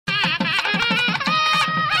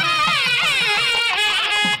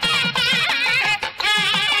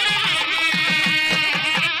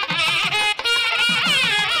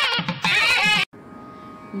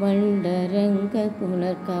மங்கள்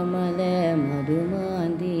புனர்கமல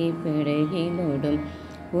மதுமாந்தி பிழையினோடும்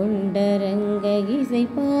உண்டரங்க இசை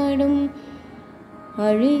பாடும்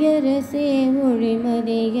அழியரசே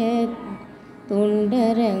ஒழிமதிய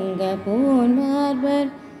துண்டரங்க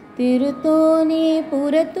போன்மார்பர் திருத்தோணி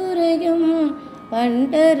புறத்துறையும்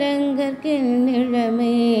பண்டரங்கற்கில்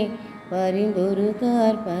நிழமே பரிந்தொரு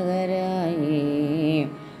கார்பகராயே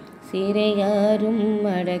சிறையாரும்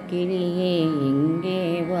மடக்கிளியே இங்கே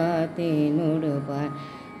வாத்தேனொடுபார்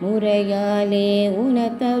முறையாலே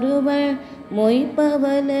உனத்தருவள்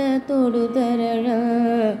மொய்ப்பவல தொடுதரழ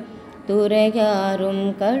துறையாரும்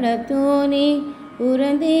கடத்தோனி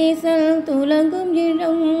புறந்தேசல் துலங்கும்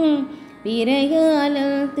இடம்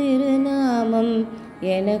பிறையாளல் திருநாமம்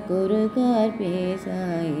எனக்கொரு கார்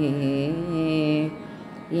பேசாயே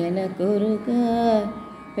எனக்கொரு கார்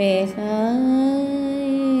பேசாயே.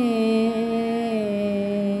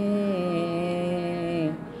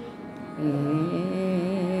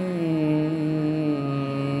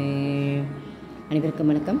 அனைவருக்கும்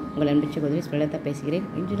வணக்கம். உங்கள் அன்பு சகோதரி ஸ்வலதா பேசுகிறேன்.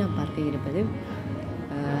 இன்று நாம் பார்க்க இருப்பது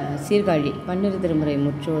சீர்காழி பன்னிரு திருமுறை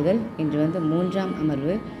முற்றோதல். இன்று மூன்றாம்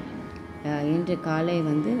அமர்வு. இன்று காலை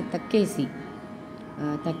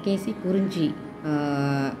தக்கேசி குறிஞ்சி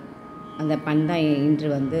அந்த பண்தான் இன்று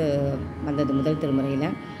வந்தது முதல் திருமுறையில்.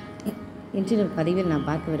 இன்று பதிவில் நான்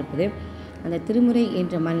பார்க்கவிருப்பது அந்த திருமுறை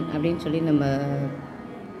என்ற மண் அப்படின்னு சொல்லி நம்ம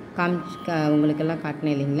உங்களுக்கெல்லாம்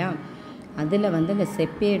காட்டினேன் இல்லைங்களா. அதில் அந்த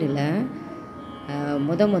செப்பேடில்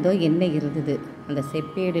என்ன இருந்தது, அந்த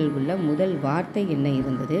செப்பேடில் உள்ள முதல் வார்த்தை என்ன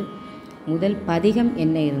இருந்தது, முதல் பதிகம்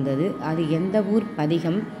என்ன இருந்தது, அது எந்த ஊர்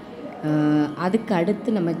பதிகம், அதுக்கு அடுத்து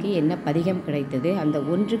நமக்கு என்ன பதிகம் கிடைத்தது, அந்த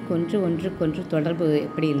ஒன்றுக்கொன்று தொடர்பு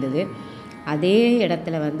எப்படி இருந்தது, அதே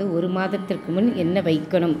இடத்துல ஒரு மாதத்திற்கு முன் என்ன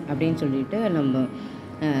வைக்கணும் அப்படின்னு சொல்லிட்டு நம்ம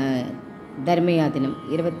தர்மயாதினம்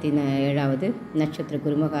 27வது நட்சத்திர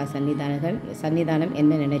குருமகா சன்னிதானம்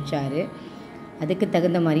என்ன நினைச்சாரு, அதுக்கு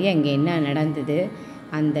தகுந்த மாதிரியே அங்கே என்ன நடந்தது,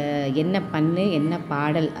 அந்த என்ன பண்ணு என்ன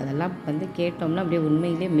பாடல், அதெல்லாம் கேட்டோம்னா அப்படியே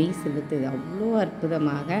உண்மையிலே மெய் செலுத்துது. அவ்வளோ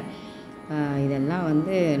அற்புதமாக இதெல்லாம்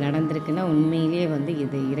நடந்திருக்குன்னா உண்மையிலே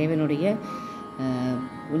இது இறைவனுடைய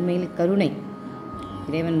உண்மையிலே கருணை.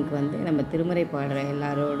 இறைவனுக்கு நம்ம திருமுறை பாடுற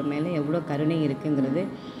எல்லாரோட மேலே எவ்வளோ கருணை இருக்குங்கிறது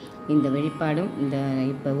இந்த வெளிப்பாடும் இந்த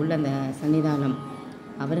இப்போ உள்ள அந்த சன்னிதானம்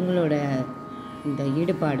அவங்களோட இந்த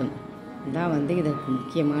ஈடுபாடும் தான் இதற்கு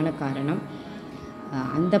முக்கியமான காரணம்.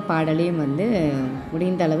 அந்த பாடலையும்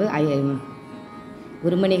முடிந்த அளவு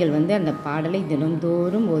குருமணிகள் அந்த பாடலை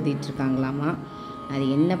தினந்தோறும் ஓதிட்டுருக்காங்களாமா. அது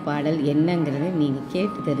என்ன பாடல் என்னங்கிறது நீங்கள்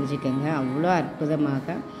கேட்டு தெரிஞ்சுக்கங்க. அவ்வளோ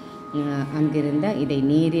அற்புதமாக அங்கிருந்த இதை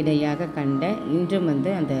நேரிடையாக கண்ட இன்றும்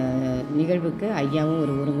அந்த நிகழ்வுக்கு ஐயாவும்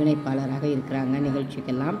ஒரு ஒருங்கிணைப்பாளராக இருக்கிறாங்க.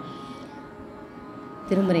 நிகழ்ச்சிக்கெல்லாம்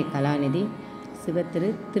திருமுறை கலாநிதி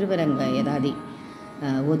திருவரங்க யதாதி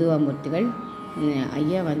ஓதுவாமூர்த்திகள்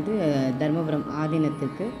ஐயா தர்மபுரம்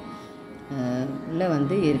ஆதீனத்துக்கு உள்ள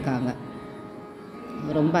இருக்காங்க.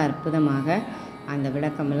 ரொம்ப அற்புதமாக அந்த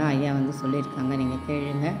விளக்கமெல்லாம் ஐயா சொல்லியிருக்காங்க, நீங்கள்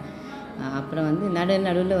கேளுங்க. அப்புறம்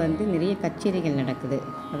நடுவில் நிறைய கச்சேரிகள் நடக்குது.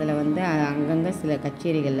 அதில் அங்கங்கே சில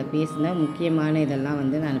கச்சேரிகளில் பேசின முக்கியமான இதெல்லாம்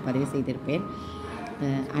நான் பதிவு செய்திருப்பேன்.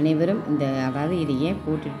 அனைவரும் அதாவது இது ஏன்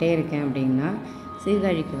போட்டுகிட்டே இருக்கேன் அப்படின்னா,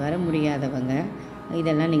 சீர்காழிக்கு வர முடியாதவங்க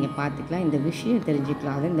இதெல்லாம் நீங்கள் பார்த்துக்கலாம், இந்த விஷயம்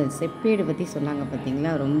தெரிஞ்சுக்கலாம். அது இந்த செப்பேடு பற்றி சொன்னாங்க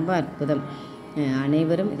பார்த்தீங்களா, ரொம்ப அற்புதம்.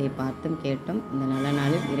 அனைவரும் இதை பார்த்தும் கேட்டும் இந்த நல்ல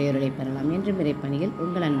நாளில் இறையொருளை பெறலாம். என்றும் இறைப்பணியில்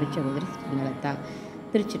உங்கள் அன்பு சகோதரி ஸ்ரீலதா.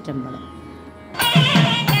 திருச்சிற்றம்பலம்.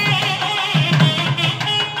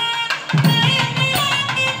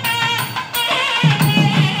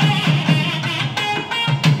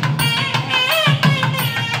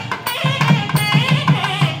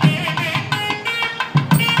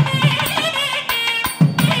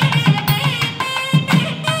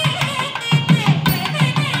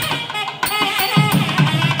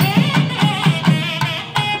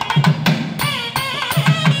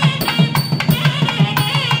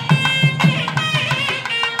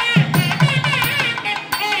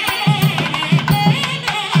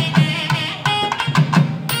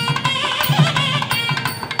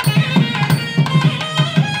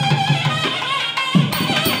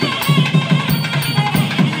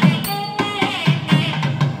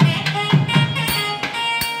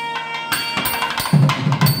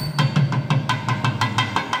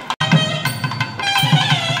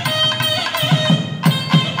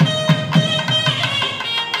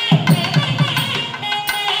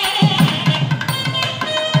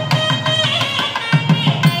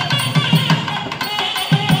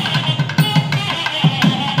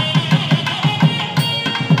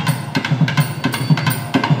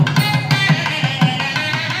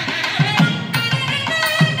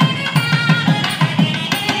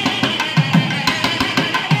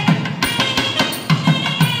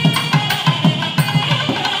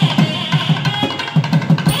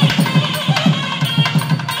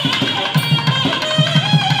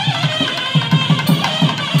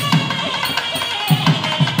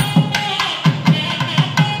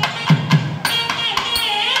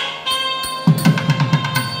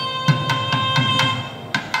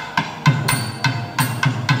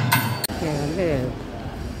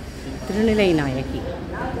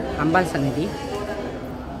 அம்பாள் சன்னதி.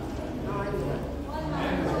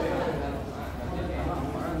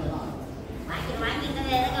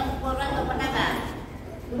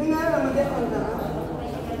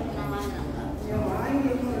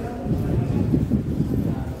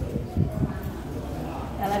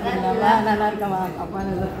 நல்லா இருக்கமா அப்பா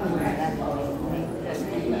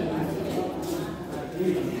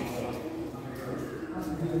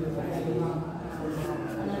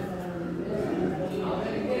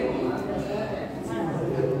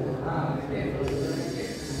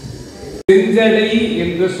செஞ்சடை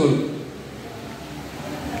என்ற சொல்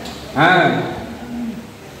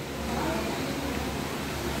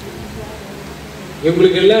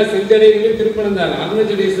உங்களுக்கு எல்லாம் செஞ்சடைகளும் திருப்பணம் தான்.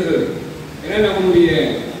 அருணாச்சலேஸ்வரர் ஏன்னா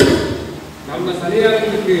நம்ம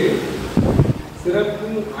சடையாளர்களுக்கு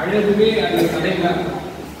சிறப்பும் அழகுமே அந்த சடை தான்.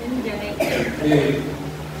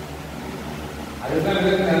 அதுதான்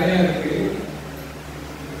நிறைய இருக்கு.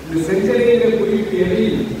 இந்த செஞ்சடையில குறிப்பு எதை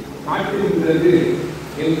காட்டுகின்றது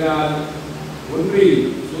என்றால் ஒன்றை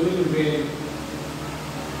சொல்லுகின்றேன்.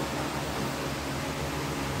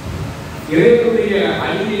 இறைவனுடைய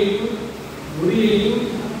அழியையும் முடியையும்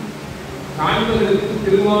காண்பதற்கு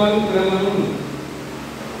திருமாலும் பிரமனும்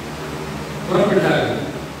புறப்பட்டார்கள்.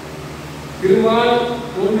 திருமால்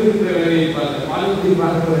தோன்றுகின்றவரை பார்த்த பாலத்தை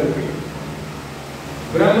பார்ப்பதற்கு,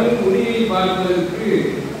 பிரமன் முடியை பார்ப்பதற்கு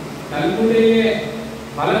தன்னுடைய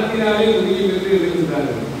பலத்தினாலே முடியும் என்று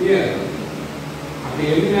எழுதுகின்றார்கள்.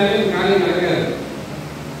 அப்படி எழுதினாலே காரியம் நடக்காது.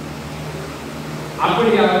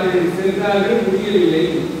 அப்படி அவர்கள் சென்றார்கள், முடியவில்லை.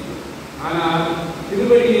 ஆனால்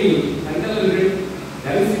திருவடியை கண்டவர்கள்,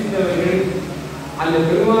 தரிசித்தவர்கள், அந்த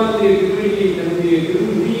பெருமாளுடைய திருவடியை தன்னுடைய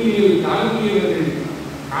திருமுடியில் தாங்கியவர்கள்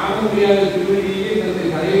காண முடியாத திருவடியே தன்னுடைய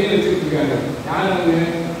தலையிலே வச்சிருக்காங்க. யார் அவங்க?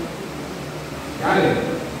 யாரு?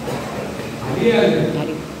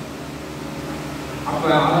 அடியார்கள். அப்ப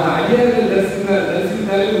அடியார்கள்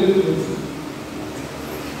தரிசித்தாலே முடிந்து போச்சு.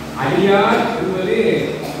 அடியார் என்பது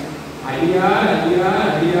அடியார் அடியார்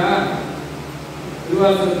அடியார்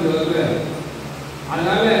திருவாசகத்தில் வருகிற.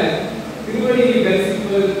 அதனால திருவடியை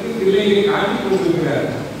தரிசிப்பதற்கு பிள்ளையை காட்டிக் கொண்டிருக்கிறார்.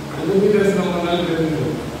 அன்பு தரிசனம் பண்ணாலும்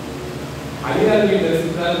தெரிஞ்சுக்கும், அடியார்களை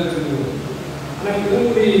தரிசித்தாலும் தெரிஞ்சுக்கும். ஆனால்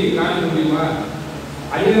திருமுடியை காண முடியுமா?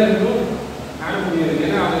 அடியார்களும் காண முடியாது.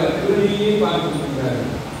 ஏன்னா அவங்க திருவடியை பார்த்து கொண்டிருக்கிறார்.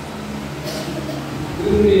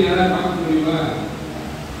 திருமுடியை யாராவது பார்க்க முடியுமா?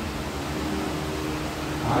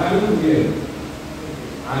 முடியாது.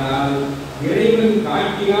 ஆனால் இறைவன்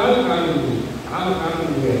காட்டினால் காண முடியும், நாம் காண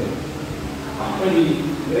முடியாது. அப்படி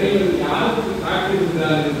இறைவன் யாருக்கு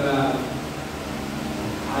காட்டுகின்றார் என்றால்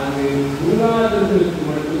அது குருநாதர்களுக்கு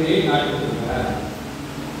மட்டுமே காட்டுகின்றார்.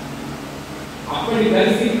 அப்படி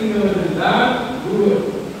தரிசிக்கின்றவர்கள் தான் குரு.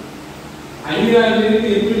 அடியாரிலிருந்து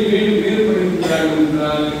எப்படி வேறுபடுகின்றார்கள்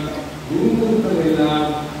என்றால் குருமூர்த்தம் எல்லாம்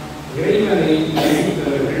இறைவனை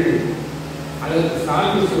தரிசித்தவர்கள். அதற்கு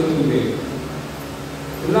சார்பு சொல்லுகிறேன்.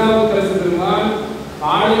 திருநாவுக்கரசு பெருமான்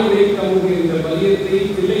பாடை உரைத்தமுக என்ற பதியத்தை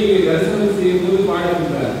பிள்ளையை தரிசனம் செய்யும் போது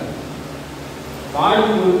பாடுகின்றார்.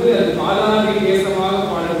 பாடும்போது அது பாதாதி கேசமாக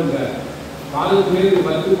பாடுகின்றார். பாதத்துமே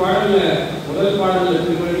 10 பாடல்ல முதல் பாடல்ல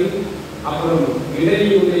திருமணி, அப்புறம்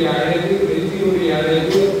இடையினுடைய அழகு, வெற்றியுடைய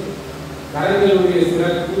அழகு, கரங்களுடைய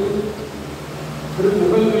சிறப்பு,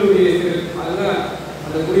 திருமுகங்களுடைய சிறப்பு, அதெல்லாம்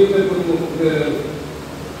அந்த குறிப்பிட்ட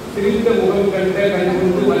சிரித்த முகம் கண்ட கண்டு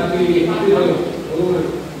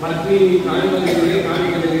மற்ற காண்பதிலே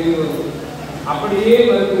காண்பதிலே வரும். அப்படியே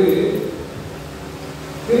வந்து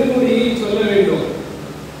திருமுடியை சொல்ல வேண்டும்.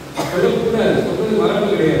 சொல்லக்கூடாது, சொல்றது மரபு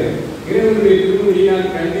கிடையாது. இறைவனுடைய திருமுடியை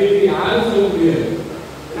நான் கண்டேன் யாரும் சொல்ல முடியாது.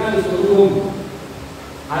 ஏன்னா அது சொல்லுவோம்.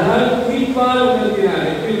 அதனால் குறிப்பால் உணர்த்தினார்.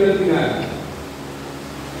 எப்படி உணர்த்தினார்?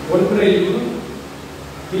 ஒன்றையும்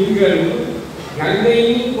திங்களும்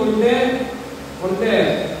கங்கையும் கொண்ட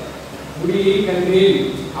முடியை கண்டேன்.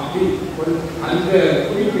 அப்படி அந்த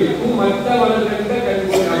குறிப்பை பூமத்த வளர்ந்த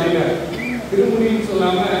கண்கொண்டு அடைகிறார். திருமுடின்னு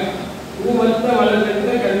சொல்லாம பூமத்த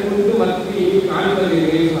வளர்ந்த கண்கொண்டு மத்தி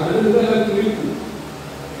காண்பதில்லை. அதுதான் குறிப்பு.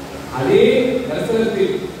 அதே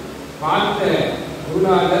தரிசனத்தில் பார்த்த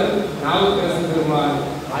குருநாதர் நாவுக்கரசு பெருமான்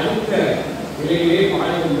அடுத்த நிலையிலே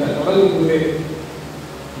பாடுகின்ற தொடங்கும் போது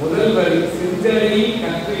முதல் வரி செஞ்சடை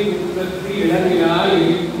கற்றை முத்தத்து இளநிலால்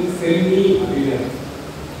இருக்கும் சென்னி அப்படின்னார்.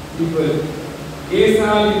 இப்ப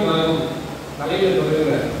கேசாதி பாகம் தலையில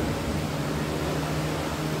தொடங்குறார்.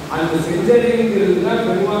 அந்த செஞ்சடைங்கிறது தான்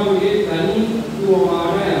பெருமாளுடைய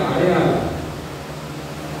தனித்துவமான அடையாளம்.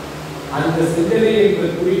 அந்த செஞ்சடை என்ற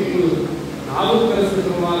குறிப்பு நாவுக்கரசு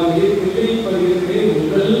பெருமாளுடைய பிள்ளை பதிவிலே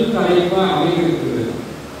முதல் தலைப்பா அமைந்திருக்கிறது.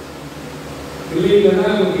 பிள்ளைங்க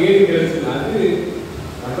தான் நமக்கு ஏது கிடைச்சது. அது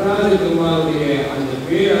நடராஜ பெருமாளுடைய அந்த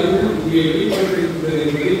பேரளவு இங்கே வெளிப்பட்டிருக்கிறது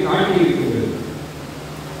என்பதை காட்டி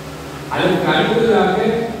அதுக்கு அடுத்ததாக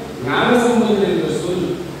ஞானசம்பந்தர் என்ற சொல்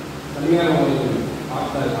கல்யாணம் அவர்கள்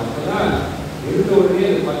பார்த்தார். அப்பதான் இருந்த உடனே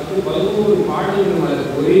 10-11 பாடல்கள் அது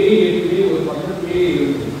ஒரே இடத்திலே ஒரு பக்கத்திலே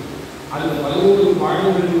இருக்கு. அந்த 11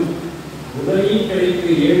 பாடல்களும் முதலில் கிடைத்த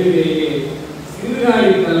 7லேயே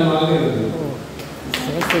சீர்காழி தலமாக இருந்தது.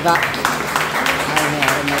 சிவா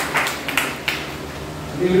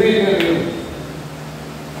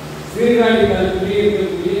சீர்காழி தலத்திலே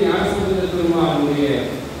இருக்கக்கூடிய ஞானசம்பந்த பெருமானுடைய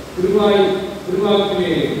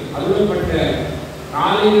திருவாக்கிலே அருளப்பட்ட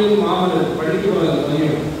காலையில் மாமலர் படிக்க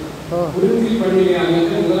பதியம் குறிஞ்சி பள்ளியை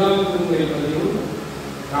அமைந்த முதலாம் திருமுறை பதியம்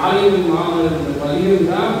காலையில் மாமலர் என்ற பதியம்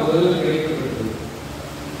தான் முதல்ல கிடைக்கப்பட்டது.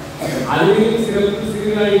 அதுவும் சிறப்பு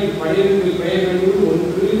சீர்காழிக்கு 12 பெயர்களும்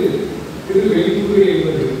ஒன்று திரு வெண்புரி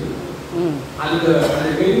என்பது. அந்த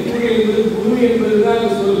வெண்புரி என்பது குரு என்பதுதான்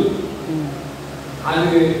சொல்.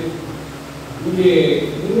 அது இங்கே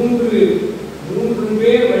மூன்று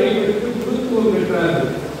பேர் வழிபட்டு குருத்துவம்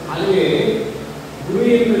பெற்றார்கள். அதுவே குரு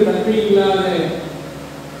என்ற தன்மை இல்லாத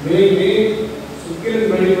மேலே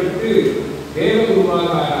சுக்கிரன் வழிபட்டு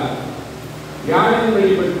தேவகுருவாக ஆனார். வியாழன்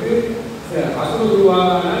வழிபட்டு அசுரகுருவாக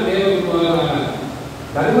ஆனார், தேவகுருவாக ஆனார்.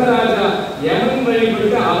 தர்மராஜா யமன்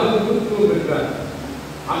வழிபட்டு அவர் குருத்துவம் பெற்றார்.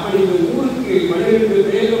 அப்படி இந்த ஊருக்கு 12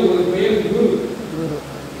 பேர்ல ஒரு பெயர் குரு.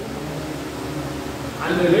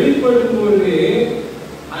 அந்த வெளிப்படும் பொழுது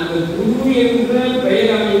அந்த குரு என்ற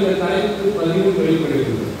பெயர் அமைந்த தலைப்பு பதிவும்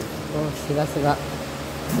வெளிப்படுகிறது.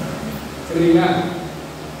 சரிங்களா?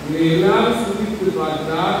 இதையெல்லாம் சிந்தித்து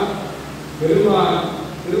பார்த்தால் பெருமாள்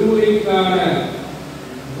திருமுறைக்கான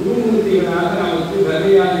குருமூர்த்திகளாக நமக்கு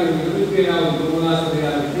தர்மயாதிகள் 27வது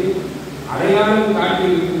குருவாசனையாருக்கு அடையாளம்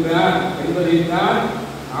காட்டியிருக்கின்றார் என்பதைத்தான்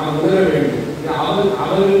நாம் உணர வேண்டும்.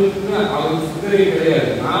 அவர்களுக்கு அவர் சிந்தனை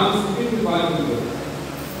கிடையாது, நாம் சிந்தித்து பார்க்கின்றோம்.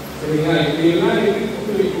 சரிங்களா? இப்படியெல்லாம் எப்படி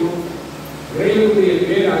கூட்டு வைக்கணும்? இறைவனுடைய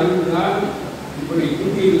பேர் அருள்தான் இப்படி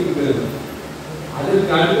கூட்டி இருக்கின்றது.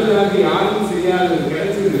 அதற்கு அடுத்ததாக யாரும் செய்யாது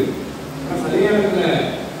கிடைச்சது. சரியானத்துல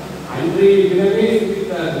அன்றைய தினமே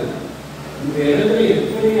சிந்தித்தார்கள். இந்த இடத்துல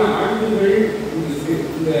எத்தனை ஆண்டுகள்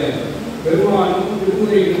இந்த பெருமாளும்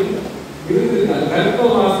திருமுறைகளும் இருந்திருக்காங்க.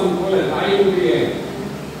 கர்ப்பவாசம் போல தாயினுடைய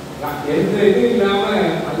எந்த இது இல்லாம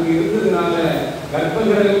அங்கு இருந்ததுனால கர்ப்ப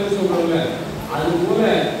கிரகம் சொல்றோம்ல, அது போல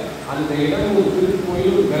அந்த இடம் ஒரு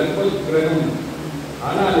திருக்கோயில் கர்ப்ப கிரகம்.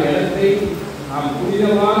 ஆனால் அந்த இடத்தை நாம்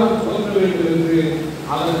புனிதமாக போற்ற வேண்டும் என்று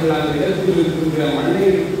அவர்கள் அந்த இடத்தில் இருக்கின்ற மண்ணை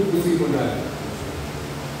எடுத்து பூசிக்கொண்டார்கள்.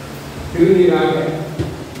 திருநீராக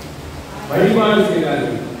வழிபாடு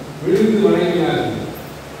செய்தார்கள், விழுந்து வணங்கினார்கள்.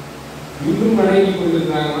 இன்னும் வணங்கி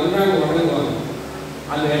கொண்டிருந்தாங்க, வந்தாங்க வணங்குவாங்க.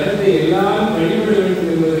 அந்த இடத்தை எல்லாரும் வழிபட வேண்டும்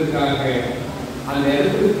என்பதற்காக அந்த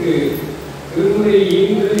இடத்திற்கு திருமுறை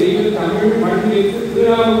ஈன்ற தெய்வ தமிழ் மண்ணிற்கு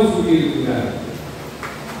திருநாமம் சூட்டியிருக்கிறார்.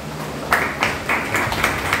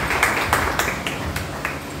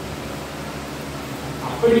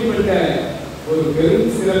 அப்படிப்பட்ட ஒரு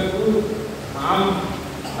பெரும் சிறப்பு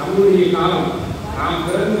நம்முடைய காலம், நாம்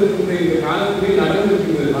பிறந்திருக்கின்ற இந்த காலத்திலே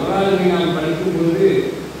நடந்திருக்கின்றது. வரலாறுகளை நாம் படிக்கும் பொழுது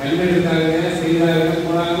கண்டெடுத்தாங்க, செய்தாங்க,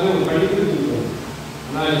 போனாங்க படித்திருக்கின்றோம்.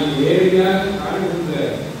 ஆனால் ஏழையாக காணுகின்ற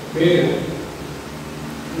பேர்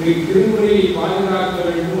திருமுறையை பாதுகாக்க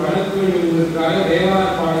வேண்டும், வளர்க்க வேண்டும் என்பதற்காக தேவார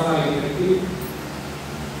பாடசாலை கட்டி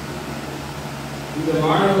இந்த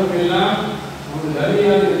மாணவர்கள் எல்லாம் நமது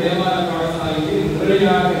தர்மயாதி தேவார பாடசாலையில்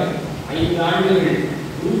முறையாக 5 ஆண்டுகள்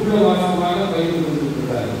குருகுலவாசமாக பயின்று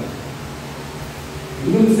கொண்டிருக்கிறார்கள்.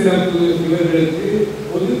 இன்னும் சிறப்பு, இவர்களுக்கு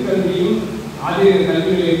பொது கல்வியும் ஆதிர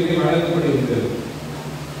கல்வி நிலையத்திலே வழங்கப்படுகின்றது.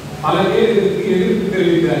 பல பேர் இதற்கு எதிர்ப்பு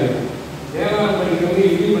தெரிவிக்கிறார்கள். தேவாரம் படிக்கிறவங்க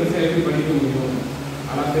இந்தி படிச்சா எப்படி படிக்க முடியும்?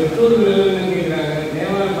 ஆனால் பெற்றோர்கள் என்ன கேட்கிறாங்க,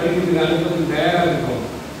 தேவாரம் படிக்கிறதுக்கு அனுப்பது தயாரா இருக்கும்.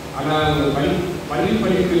 ஆனால் பள்ளி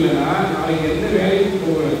படிப்பு இல்லைன்னா நாளைக்கு எந்த வேலைக்கு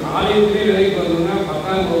போகணும்? காலேஜிலே வேலைக்கு வரணும்னா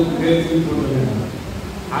 10ஆம் வகுப்பு தேர்ச்சி போடுறாங்க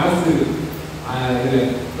அரசு.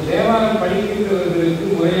 இப்போ தேவாரம் படிக்கின்றவர்களுக்கு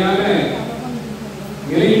முறையான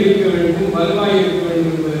நிலை இருக்க வேண்டும், வருவாய் இருக்க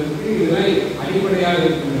வேண்டும் என்பதற்கு இதெல்லாம் அடிப்படையாக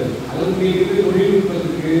இருக்கின்றது. அதற்கு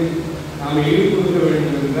தொழில்நுட்பத்துக்கு நாம் ஈடுபடுத்த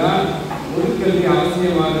வேண்டும் என்றால் பொதுக்கல்வி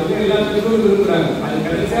அவசியமாகிறது. எல்லா பெற்றோரும் விரும்புகிறாங்க. அது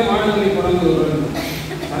கிடைச்சா மாணவர்களை கொண்டு வரணும்.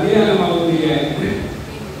 சரியாக அவருடைய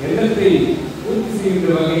எண்ணத்தை பூர்த்தி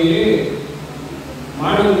செய்கின்ற வகையிலே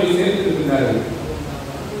மாணவர்களை சேர்த்திருக்கின்றார்கள்.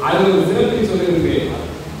 அது ஒரு சிறப்பை சொல்லுகின்றேன்.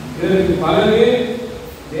 இதற்கு பலரே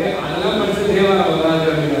அதெல்லாம் படிச்ச தேவாரம் வராது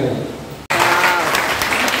அப்படின்னாங்க.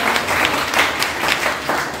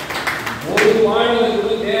 ஒரு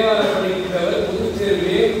மாணவர்கள் தேவாரம் படிக்கிறவர்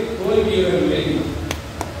புதுச்சேரியிலே தோல்வியவர்களை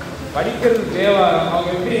படிக்கிறது தேவாரம்.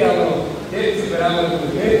 அவங்க எப்படி ஆகணும்? தேர்ச்சி பெறாமல்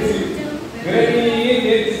இருக்கும். தேர்ச்சி விரைவிலேயே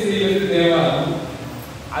தேர்ச்சி செய்வது தேவாரம்.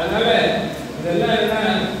 அதனால இதெல்லாம் என்ன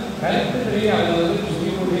கருத்துக்களை அவங்க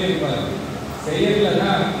சொல்லிக் கொண்டே இருப்பாங்க. செயல்ல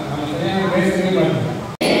தான் நம்ம சரியான பேசவே மாட்டோம்.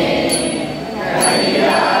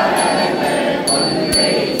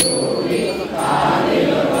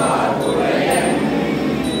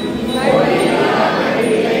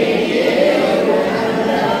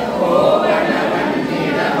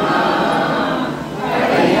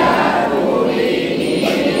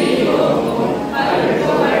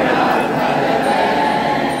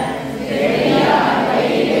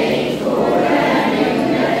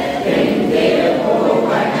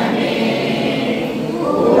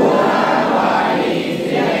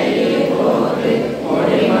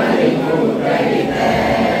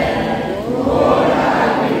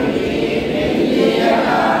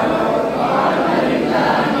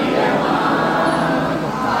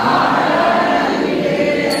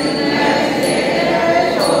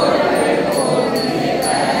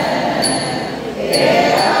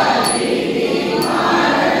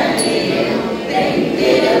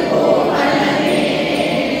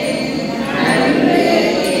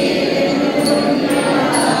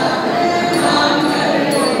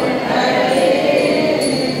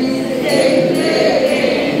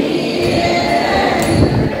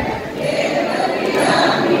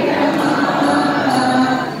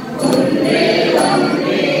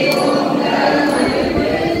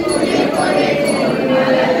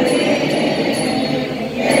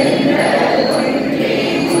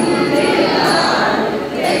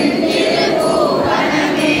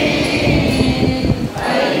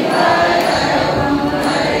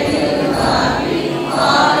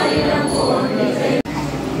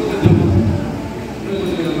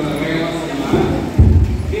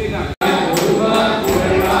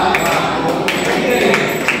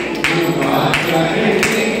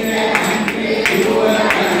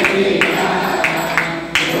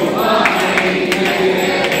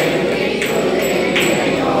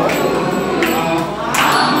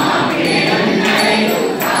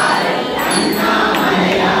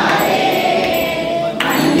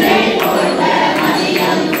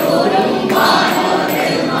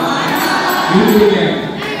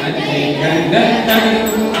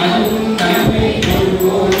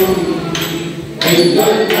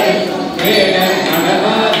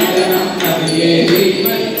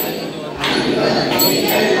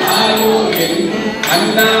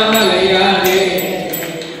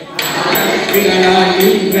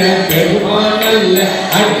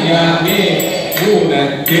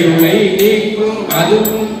 திருளை நீக்கும்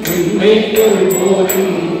அதுவும் உண்மை பொருள்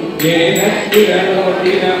போதும்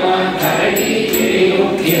ஏனத்திரனோடிரமான் தரணி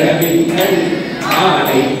திரையோட்டிரவிங்கள்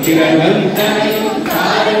ஆடை திரவன் தனையும்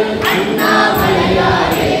காரல்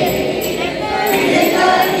அண்ணாமலையாரே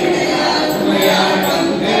உமையார்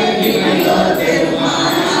வந்த இமையோ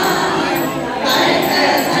பெருமானார் கலக்க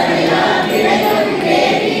சடையா திரையும்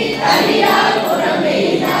தேவி கலியார்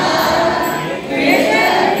புறமெய்தார்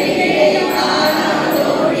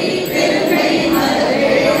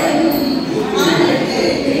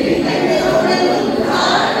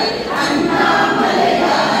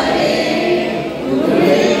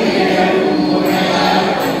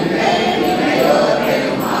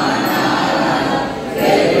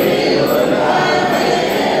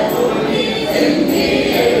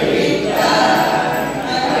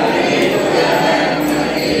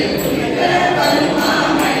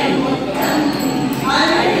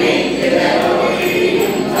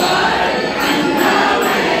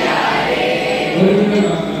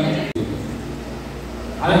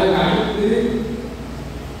அதற்கு அடுத்து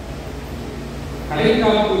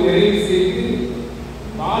கடைக்காப்பு நிறைவு செய்து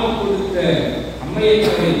பால் கொடுத்த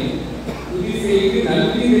அம்மையப்பரை துதி செய்து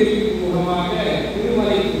நன்றி தெரிவிக்கும் முகமாக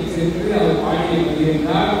திருமலைக்கு சென்று அவர் பாடிய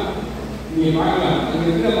பதிவிருந்தால் இங்கே பார்க்கலாம். அங்கு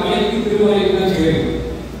இருக்கிற மலைக்கு திருமலை தான் சேரும்.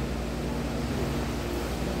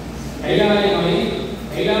 கைலாய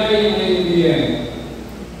மலையுடைய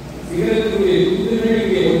சிகரத்துடைய குன்றுகள்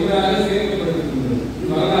இங்கே ஒன்றாக சேர்க்கப்பட்டிருக்கின்றது.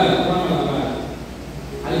 இது வரலாறு, புராண வரலாறு.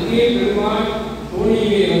 அங்கே பெருமாள்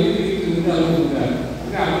தோணியிலே வந்து வீட்டிலிருந்து அமர்ந்தார்.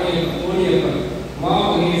 தோணியப்பன்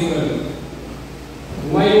மகேஸ்வரர்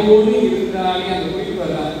உமையோடு இருந்தாலே அந்த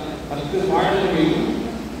குறிப்பிட்ட 10 பாடல்களிலும்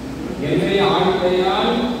என்னை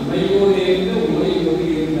ஆழ்வையால் உமையோடு இருந்து உமையோடு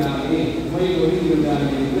இருந்தாலே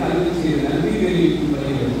என்று அருள் செய்த நன்றி தெரிவிக்கும்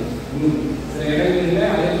வரைகள் சில இடங்களில்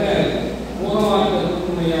அதில் மோகமார்த்த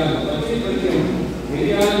உண்மையால் பச்சை பற்றியும்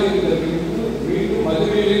எரியாக இருக்கிற மீண்டும்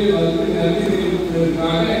மதுரையிலிருந்து வந்து நன்றி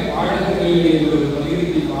தெரிவிப்பதற்காக பாடல்களிலே ஒரு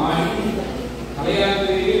பகுதிக்கு பாடி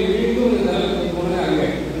தலையாத்திரையே மீண்டும் இந்த தளத்துக்கு போன அங்கே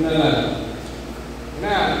இருந்தார்.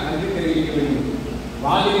 ஏன்னா நன்றி தெரிவிக்க வேண்டும்.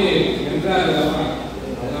 வாதிலே என்றார்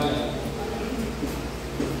அதனால்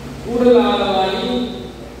கூடலாளவாயி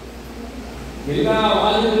எல்லா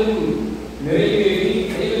வாதிலும் நிறைவேறி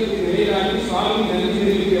கைகளுக்கு நிலைநாட்டி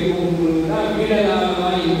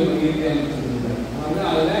நீண்டகாலமாக இந்த பதியத்தை அமைச்சிருக்கிறார். வந்து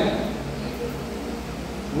அதில்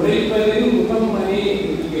உரைப்பது முகமனே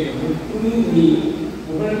நீ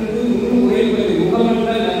புகழ்ந்து முன் உரைப்பது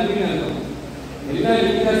முகமென்றால் நன்றின்னு அர்த்தம். எல்லாம்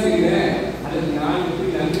நீங்க செய்கிற அதுக்கு நான் எப்படி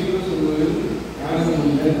நன்றின்னு சொல்வது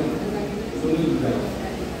ஞானசம்பந்தர் சொல்லியிருக்கிறார்.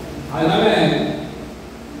 அதனால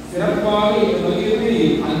சிறப்பாக இந்த பதியத்தை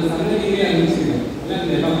அந்த சன்னதியிலே அமைச்சிருக்கேன். எல்லாம்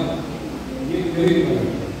இந்த இடம் தெரிவிப்பாங்க.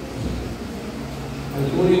 அது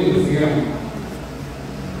கூடிய ஒரு சிகரம்.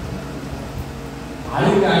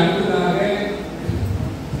 அதுக்கு அடுத்ததாக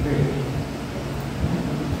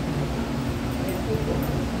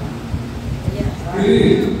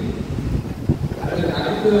அதற்கு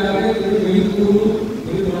அடுத்ததாக வெளிக்கூறும்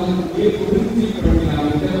பொருத்தி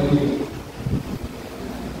படுத்தினாங்க.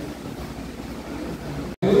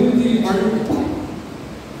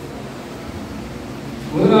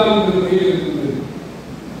 முதலாவது இருக்கிறது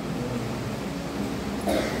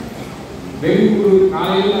வெண்குரு.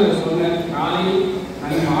 காலையில் அதை சொன்ன காலையில்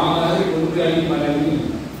நம் ஆவாது ஒன்று அடி பலனி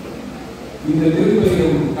இந்த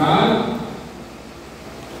திருப்பதிகம் கால்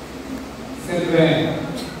சென்ற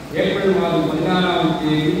ஏப்ரல் மாதம் 16ஆம்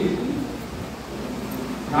தேதி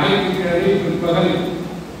ஞாயிற்றுக்கிழமை பிற்பகல்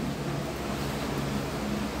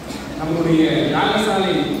நம்முடைய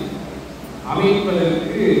யாகசாலை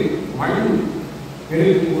அமைப்பதற்கு மண்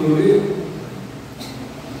எடுக்கும் பொழுது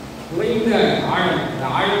குறைந்த ஆழம், இந்த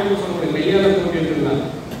ஆழம்னு சொல்ற கையாள போட்டிருந்தாங்க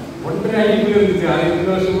 1.5 அடிக்குள்ள இருந்துச்சு. அதை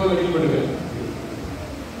 2 வருஷமா வெளிப்படுது.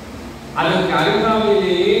 அதற்கு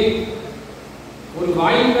அருகாமையிலேயே ஒரு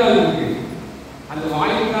வாய்க்கால் இருக்கு. அந்த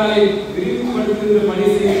வாய்க்காலை விரிவுபடுத்துகிற பணி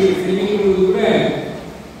செய்யும் பொழுது கூட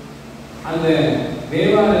அந்த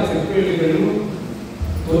தேவார செப்பேடுகளும்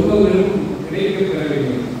தொன்மங்களும்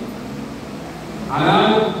கிடைக்கப்பெறவில்லை.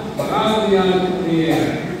 ஆனால் மகாசதியானத்துடைய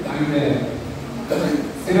அந்த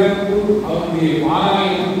சிறப்பு, அவருடைய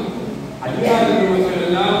பாராயணம் அதிகார மக்கள்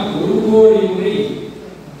எல்லாம் 1 கோடி முறை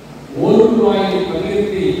ஓதுவாயை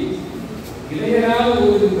பதியத்தை இளையராக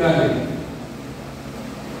ஓதுகிறார்கள்.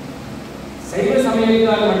 சைவ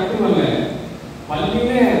சமயத்தால் மட்டுமல்ல,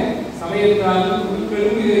 பல்லின சமயத்தாலும்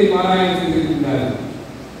குழுக்களும் இதை பாராயணம் செய்திருக்கிறார்கள்.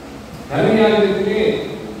 தர்மயாகத்திலே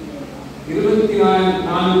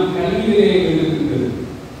 24 கல்வி நிலையங்கள் இருக்கின்றது.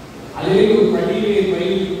 அதிலே ஒரு பள்ளியிலே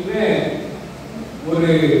பயிலுகின்ற ஒரு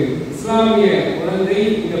இஸ்லாமிய குழந்தை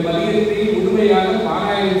இந்த பதியத்தை முழுமையாக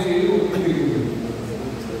பாராயணம் செய்து ஒப்பிட்டிருக்கிறது.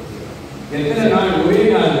 எத்தனை நாள்? ஒரே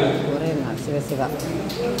நாள். சிவசிவா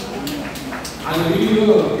அந்த வீடியோ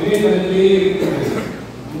இணையதளத்திலே இருக்கிறது.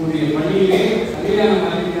 நம்முடைய பள்ளியிலே சன்னிதானம்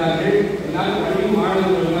அறிவித்தார்கள். எல்லாரும் பள்ளி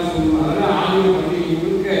மாணவர்கள் எல்லாம் சொல்லுவாங்க. அதெல்லாம் ஆங்கில பள்ளியில்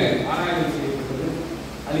முழுக்க பாராயணம் செய்யப்பட்டது.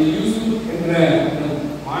 அது யூசுப் என்ற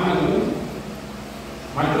மாணவன்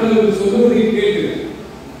மற்றவர்கள் சொல்லுவதை கேட்டு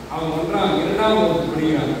அவன் 1ஆம் 2ஆம் வகுப்பு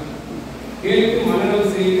படிக்கிறான். கேட்டு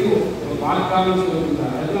மனநம் செய்து பார்க்காமல்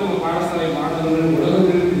சொல்லியிருந்தார். அது நம்ம பாடசாலை மாணவர்கள் உலகம்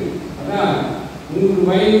இருக்கு. அதான் 3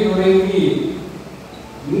 வயது தொடங்கி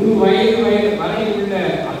 100 வயது வரை உள்ள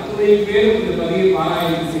அத்துணை பேரும் இந்த பதிவை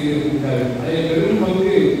பாராயணம் செய்திருக்கிறார்கள். அதில் பெரும்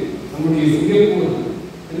பங்கு நம்முடைய சிங்கப்பூர்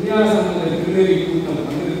திருஞானசம்பந்தர் திருநெறி கூட்டம்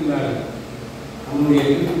வந்திருக்கிறார்கள். நம்முடைய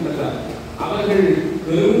கூட்டத்தார் அவர்கள்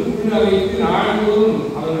பெரும் குழு அமைத்து நாள்தோறும்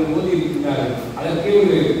அவர்கள் மோதி இருக்கிறார்கள். அதற்கே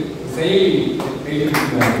ஒரு செயலி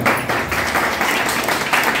கைவிட்டிருக்கிறார்கள்.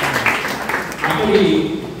 அப்படி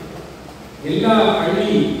எல்லா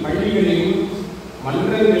பள்ளிகளையும்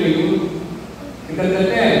மன்றங்களையும்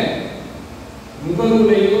கிட்டத்தட்ட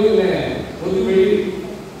முகநூலையோ இல்லை பொதுவெளி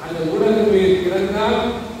அந்த ஊடகங்களில் திறந்தால்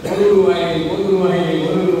 1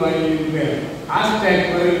 ரூபாய் என்ற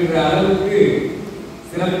ஹேஷ்டேக் வருகின்ற அளவுக்கு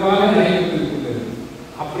சிறப்பாக நடைபெற்றிருக்கிறது.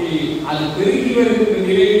 அப்படி அது பெருகி வருகின்ற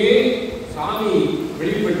நிலையிலே சாமி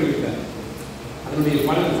வெளிப்பட்டிருக்கிறார். அதனுடைய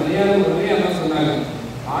பலன் சரியான முறையை அதான் சொன்னாங்க.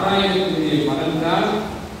 பாராயணத்தினுடைய பலன் தான்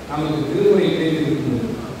நமக்கு திருமுறை கிடைத்திருக்கிறது.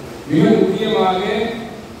 மிக முக்கியமாக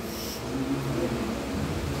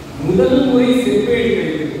முதல் முறை செப்பேடு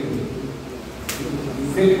கிடைத்திருக்கிறது.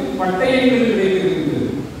 செப்பு பட்டயங்கள் கிடைத்திருக்கிறது.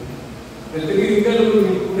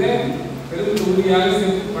 திருத்தலூரில் கூட பெரும் தொகுதியாக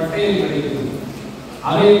செப்பு பட்டயம் கிடைக்கிறது.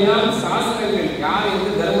 அதையெல்லாம் சாஸ்திரங்கள் யார் எந்த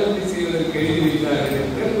தர்மத்தை செய்வதற்கு எழுதி வைத்தார்கள்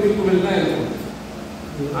என்ற குறிப்புகள் தான் இருக்கும்.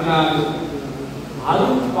 ஆனால் அது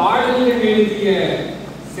பாடல்கள் எழுதிய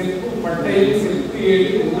செப்பு பட்டயம் செப்பு ஏடு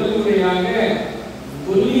முதல் முறையாக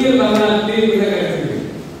தொல்லியல் வரலாற்றிலே மிக கிடைத்தது.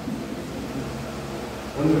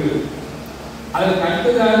 ஒன்று. அதற்கு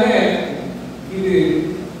அடுத்ததாக இது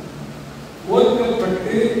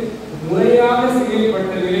கோர்க்கப்பட்டு முறையாக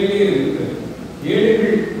செய்யப்பட்ட நிலையிலே இருக்கிறது.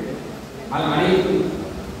 ஏடுகள் அது அனைத்தும்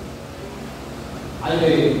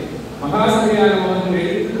அதில் மகாசதியான அவர்கள்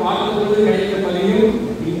எடுத்து பார்த்தபோது கிடைத்த பதிவும்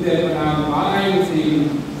இந்த நாம் பாராயணம்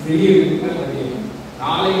செய்ய இருக்கின்ற பதிவு.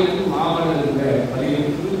 நாளையிலிருந்து மாவட்டம் என்ற பதிவு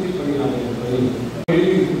குறிஞ்சி பதிவாக என்பதை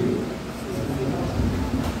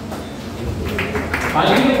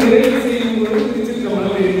பதிவு நிறைவு செய்யும் பொழுது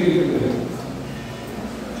திருச்சிற்றம்பலம் எழுதியிருக்கிறது.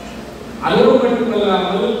 அதோடு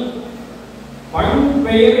மட்டுமல்லாமல் பண்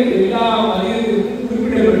பெயர் எல்லா பதியத்திற்கும்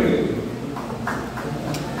குறிப்பிடப்பட்டிருக்கிறது.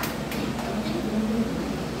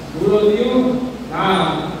 இவ்வளோத்தையும்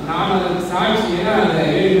நான் அதற்கு சாட்சி என அந்த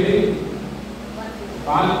ஏடுகளை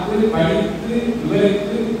பார்த்து படித்து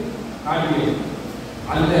விவரித்து காட்டினேன்.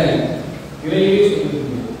 அந்த நிலையை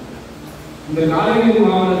சொல்லுகிறேன். இந்த நாகரிக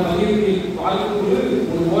மாவட்ட பதியத்தை பார்க்கும்போது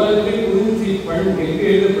ஒரு ஓரத்திலே குறிஞ்சி பண் என்று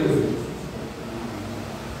எழுதப்படுகிறது.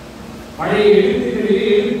 பழைய எழுத்துக்களிலே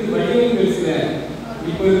எழுத்து வடிவங்கள் சில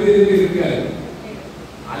இப்பொழுது இருக்காது.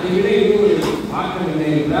 அதை விட இன்னொரு மாற்றம் என்ன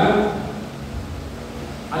என்றால்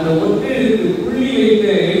அந்த ஒற்றெழுத்து புள்ளி வைத்த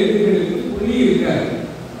எழுத்துக்களுக்கு புள்ளி இருக்காது.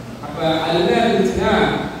 அப்ப அது என்ன இருந்துச்சுன்னா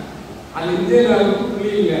அது இந்தியாவுக்கு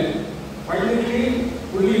புள்ளி இல்லை, பண்ணுக்கு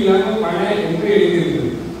புள்ளி இல்லாம பண என்று எழுதியிருக்கு.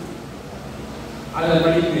 அதை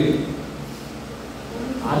படித்து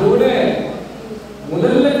அதோட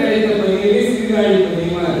முதல்ல கிடைத்த பதிவே சீர்காழி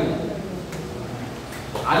பதியமா இருக்கு.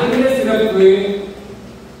 அதை விட சிறப்பு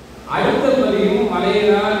அடுத்த பதிவும்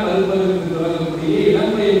மலையனால் மறுபதற்கு தொடங்கக்கூடிய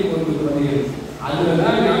இளம்பெயர் கொண்டு பதியம்.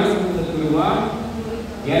 அதுலதான் ஞானசம்பந்த பெருமான்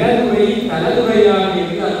எனது வழி தனது வழியாக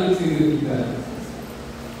என்று அருள் செய்திருக்கிறார்.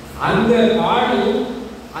 அந்த பாடல்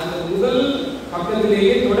அந்த முதல்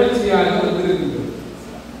பக்கத்திலேயே தொடர்ச்சியாக வந்திருக்கிறது.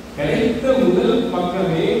 கிடைத்த முதல்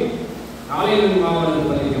பக்கமே நாளையன் மாவட்ட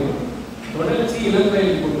பதியம், தொடர்ச்சி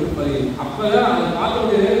இளம்பெயர் கொண்டு பதியம். அப்பதான் அந்த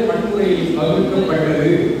பாத்திரத்திலே பண்புரையில்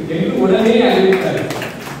பகிர்க்கப்பட்டது என்று உடனே அறிவித்தார்.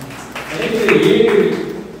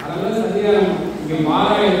 அதெல்லாம் சரியா இங்க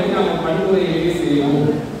மாறாயத்தை நம்ம பண்புரையிலேயே செய்வோம்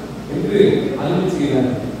என்று அருள்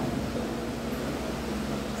செய்தார்.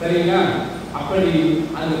 சரிங்களா? அப்படி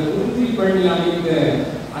அந்த குறிஞ்சி பள்ளியில் அமைந்த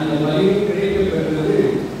அந்த பதிவு கிடைக்க பெற்றது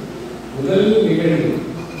முதல் நிகழ்வு.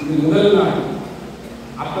 இது முதல் நாள்.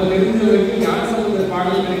 அப்ப தெரிஞ்சவருக்கு ஞானசம்பந்த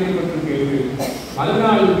பாடல் கிடைக்கப்பட்டிருக்கிறது.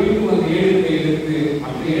 மறுநாள் மீண்டும் அந்த ஏழுத்தை எடுத்து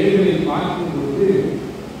மற்ற ஏழுகளை பார்க்கும்போது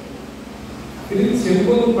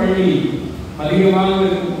செம்பொன் பள்ளி அதிகமாக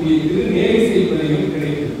இருக்கக்கூடிய நேரிசை பதிகம்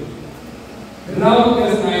கிடைக்கிறது.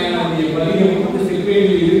 திருநாவுக்கரசு நாயனாருடைய பதிகம் அந்த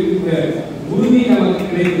செப்பேடியில் இருக்கின்ற உறுதி நமக்கு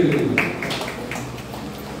கிடைத்திருக்கிறது.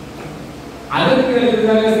 அதற்கு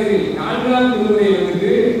அடுத்ததாக சரி நான்காம் திருமுறையில்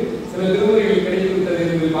வந்து சில திருமுறைகள் கிடைத்துவிட்டது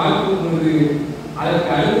என்று பார்க்கும் பொழுது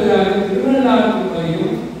அதற்கு அடுத்ததாக திருநள்ளாற்று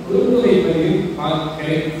பதிகம் குறுந்தொகை பதிகம்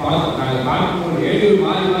பார்க்கும்போது ஏழு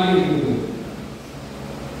மாறி மாறி இருக்கிறது.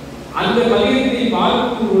 அந்த பதிகத்தை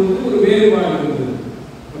பார்க்கும் பொழுது ஒரு வேறுபாடு இருந்தது.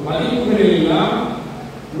 பதிவுகளில் எல்லாம்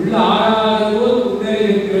உள்ள ஆறாவதோர் குந்தரை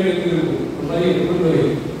இருக்கும் ஒரு பதிவு குறுந்தொகை.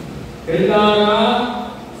 இரண்டாரா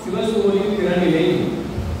சிவசோதி திறனிலை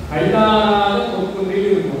கண்டாராத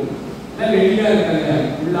பொற்கொன்றையில் இருக்கும். வெளியா இருக்காங்க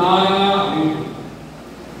உள்ளாரா அப்படின்னு.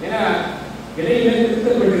 ஏன்னா இடையில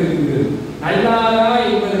திருத்தப்பட்டிருக்கிறது. நல்லாரா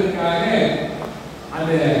என்பதற்காக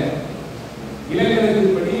அந்த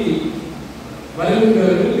இலக்கணத்தின்படி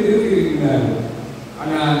வருகின்றவர்கள் திருத்தியிருக்கிறார்கள்.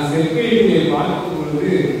 ஆனால் செப்பேடியை பார்க்கும்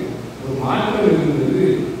பொழுது ஒரு மாற்றம் இருந்தது.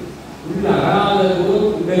 உள்ள அறாததோ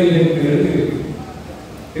குந்தரிகள் திறந்து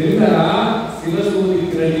திருந்தரா சிவசோதி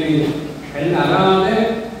திறனிலை கண் அறாத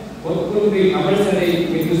பொற்கொன்றை கமல்சடை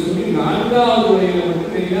என்று சொல்லி நான்காவது உரையில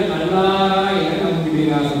மட்டும் நல்லாரா என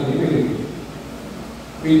நம்பினாசன் இருக்கு.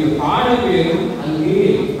 இந்த பாட பேரும் அங்கே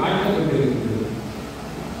காட்டப்பட்டிருக்கிறது.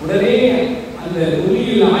 உடனே அந்த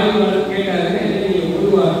நூலில் ஆய்வாளர் கேட்டாரு, நீங்க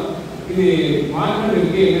ஒருவார் இது மாற்றம்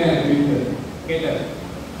இருக்கே என்ன அப்படின்னு கேட்டார்.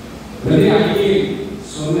 உடனே அங்கே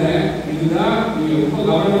சொன்ன இதுதான் நீங்க ரொம்ப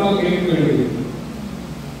கவனமாக கேட்க வேண்டியது.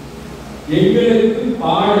 எங்களுக்கு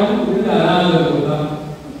பாடம் உள்ள அறாததான்.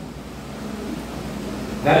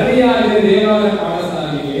 தர்மியாரிய தேவார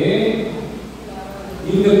பாடசாலையிலே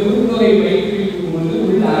இந்த குறுந்தொகை பயிற்றுவிக்கும் போது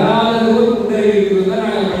உள்ள அறாததோர் குந்தரை இருக்கிறது தான்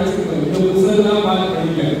நாங்கள் படிச்சிருக்கோம். இந்த புத்தகம் தான் பார்த்து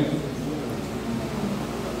படிக்கல.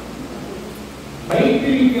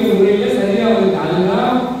 பயிற்றுவிக்க முறையில சரியா வந்து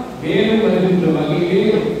அதுதான் வேணும் வருகின்ற வகையிலே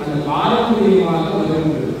அந்த பாரம்பரியமாக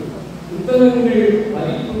வருகின்றது. புத்தகங்கள்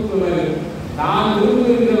பதிப்புப்பவர் தான்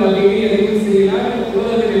விரும்புகின்ற வகையை எதையும் செய்யலாம்,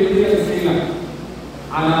 உலகத்தில் எப்படி அதை செய்யலாம்.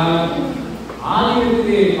 ஆனால்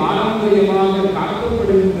ஆலயத்திலே பாரம்பரியமாக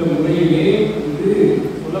காக்கப்படுகின்ற முறையிலே இது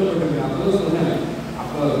சொல்லப்பட்டிருக்கு. அப்போ சொன்னேன்,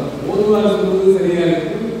 அப்போ ஓதுவார் சொல்வது சரியா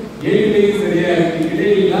இருக்கு, ஏழிலையும் சரியா இருக்கு,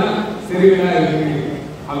 இடையிலாம் சரியா இருக்கு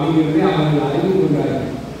அப்படிங்கிறதை அவர்கள் அறிந்து கொண்டார்கள்.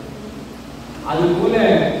 அதுபோல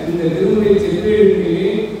இந்த திருமுறை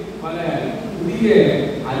செப்பேடுகளிலே பல புதிய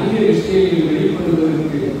அதிக விஷயங்கள்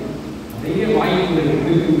வெளிப்படுவதற்கு நிறைய வாய்ப்புகள்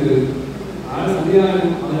இருக்கின்றது. ஆனால்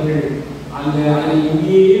சந்தியானந்த் அவர்கள் அந்த அதை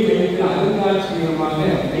இங்கேயே வைத்து அருங்காட்சியகமாக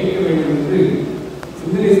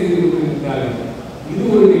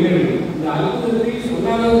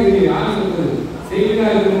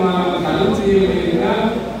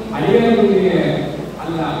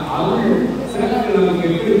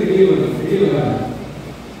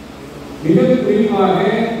மிக குறிப்பாக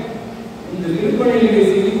இந்த திருப்பணிகளை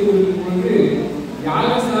செய்து கொண்டிருக்கும் பொழுது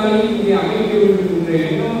யாகசாலை இங்கே அமைக்க வேண்டும் என்ற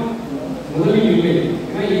எண்ணம் முதலில் இல்லை.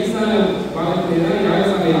 ஏன்னா ஈசான பாகத்திலே தான்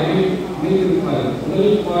யாகசாலை அமைத்திருப்பார்.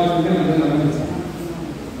 முதல் பாகத்தில் அது நடந்துச்சு.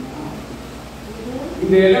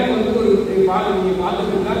 இந்த இடம் வந்து ஒரு நீங்க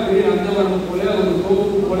பார்த்துக்கிட்டா பெரிய நந்தவனம் போல ஒரு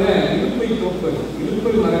தோப்பு போல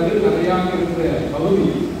இலுப்பை மரங்கள் நிறையாக இருக்கிற பகுதி.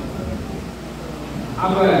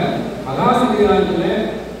 அப்ப மகாசன்னிதானத்துல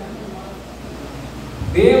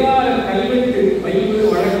தேவார கல்வெட்டு வைப்பது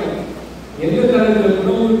வழக்கம். எந்த தளத்தில்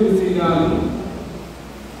குடமுழுக்கு செய்தாலும்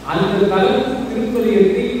அந்த தளத்து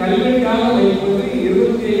திருப்பதியத்தை கல்வெட்டாக வைப்பது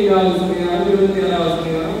 25வது சன்னிதானம், 27வது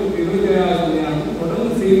சன்னிதானம், 27வது சன்னிதானம்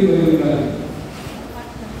தொடர்ந்து செய்து வருகிறார்கள்.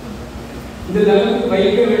 இந்த தளத்துக்கு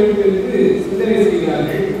வைக்க வேண்டும் என்று சிந்தனை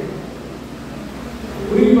செய்கிறார்கள்.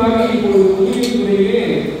 குறிப்பாக இப்போது புதிய துறையிலே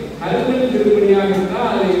கல்வெட்டு திருப்பணியாக இருந்தால்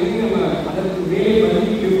அதை நம்ம அதற்கு மேலே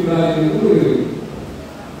பதிவிக்க கூடாது என்று ஒரு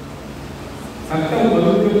சட்டம்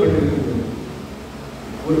வகுக்கப்பட்டிருக்கிறது,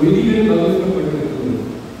 ஒரு விதிகள் வகுக்கப்பட்டிருக்கிறது.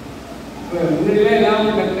 இப்ப முன்னாடியே எல்லாம்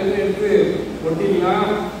கட்டல் எடுத்து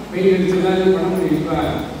ஒட்டிக்கலாம், பெயிண்ட் அடிச்சுலாம் பண்ண முடியும். இப்ப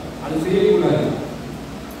அது செய்யக்கூடாது.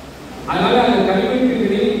 அதனால அந்த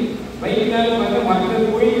கல்வெட்டுகளை வைக்கலாம்னு பார்த்தா மற்ற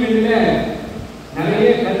கோயில்களில் நிறைய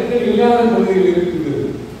கற்கள் இல்லாத பகுதிகள் இருக்குது.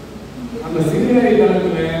 நம்ம சிறுநரை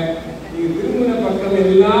தளத்துல நீங்க திருமண பக்கம்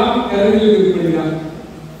எல்லாம் கருவில் திருப்பணிதான்.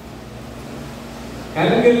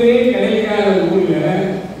 கற்களே கிடைக்காத ஊர்ல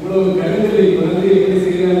இவ்வளவு கருங்களை வந்து எப்படி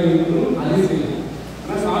செய்யறாங்க என்றும் அதிசயம்.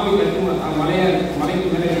 ஆனா சாமி கட்டுமா மலைக்கு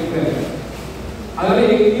மேல இருக்கிறாரு. அதனால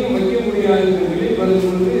எங்கேயும் வைக்க முடியாதுன்ற நிலை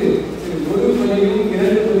வரும்பொழுது ஒரு பதியும்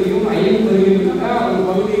 2 பதியும் 5 பதியும் இருந்தா ஒரு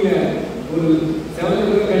பகுதியில ஒரு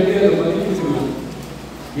செவத்துல கட்டி அதை பதிவு சொல்லலாம்.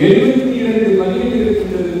 72 பதிகள்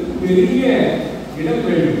இருக்கின்றது, பெரிய இடம்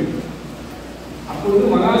வேண்டும். அப்பொழுது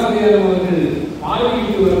மகாசன்னிதானம் அவர்கள்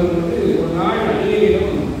பார்வையிட்டு வரும்பொழுது ஒரு நாள்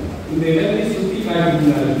அன்னையிடம் இந்த இடத்தை சுற்றி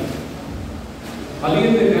காட்டுகிறார்கள்.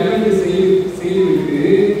 பதிகத்தை கல்வெட்டு செய்துவிட்டு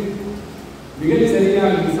மிகச்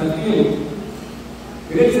சரியாக சத்தியம்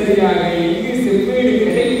மிகச் சரியாக எங்கு செப்பேடு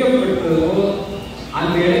கிடைக்கப்பட்டதோ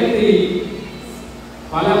அந்த இடத்தை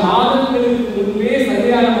பல மாதங்களுக்கு முன்பே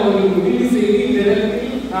சன்னிதானம் அவர்கள் முடிவு செய்து இந்த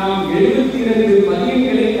இடத்தில் நாம் 72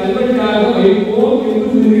 பதிகங்களை கல்வெட்டாக வைப்போம் என்று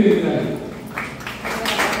சொல்லியிருக்கிறார்.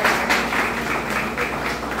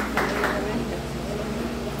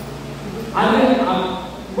 அது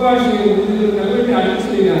உபாசியை கல்வெட்டு அடிச்சு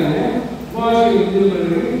சொல்லிடுறாங்க. உபாசியை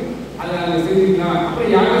முடிவு அதை நாங்கள் செஞ்சுக்கலாம்.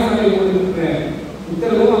 அப்புறம் யாகசாலை போட்டிருக்கிற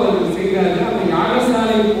உத்தரவும் அவர்கள் செய்கிறார்கள். அந்த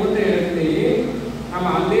யாகசாலை போட்ட இடத்திலேயே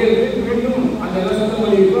நம்ம அந்த இடத்துக்கு மீண்டும் அந்த சுத்தம்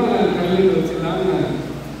பண்ணியிருக்கோம், அதை கல்வெட்டு வச்சிடலாம்னு.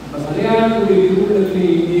 இப்போ சன்னிதானத்துடைய திருமணத்திலே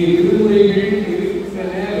இங்கே திருமுறைகள்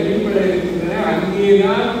இருக்கின்றன, வெளிப்பட இருக்கின்றன,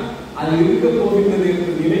 அங்கேதான் அது இருக்க போகின்றது என்ற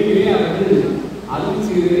நிலையிலே அவர்கள் அருள்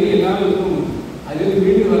செய்ததை எல்லாருக்கும் அதிலிருந்து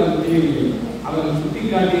மீண்டு வர முடியவில்லை. அவர்கள்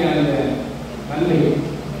சுட்டிக்காட்டிய அந்த தன்மை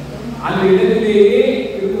அந்த இடத்திலேயே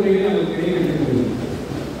திருமுறைகள் நமக்கு கிடைக்கின்றது.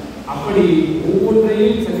 அப்படி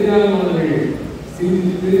ஒவ்வொன்றையும் சன்னிதானம் அவர்கள்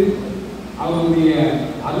சிந்தித்து அவருடைய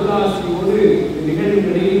அருளாசியோடு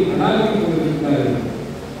நிகழ்வுகளை நடாத்தி கொண்டிருக்கிறார்கள்.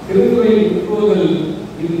 திருமுறை முற்றோதல்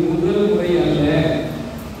இது முதல் முறை அல்ல.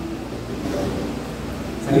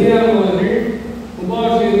 சன்னிதானம் அவர்கள்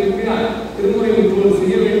கும்பாபிஷேகத்துக்கு திருமுறை முற்றோதல்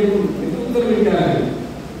செய்ய வேண்டும் என்று உத்தரவிட்டார்கள்.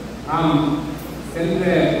 நாம் சென்ற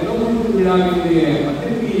குடமுழுக்கு விழாவினுடைய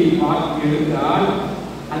பத்திரிகையை பார்த்து எடுத்தால்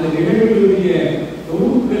அந்த நிகழ்வுகளுடைய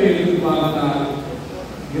தொகுப்புகளை எடுத்து பார்த்தால்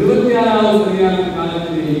 26வது சன்னிதான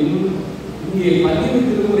காலத்திலேயும் இங்கே 10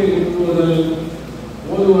 திருமுறை முற்றுவதல்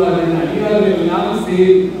ஓதுவார்கள் அடியார்கள் எல்லாம்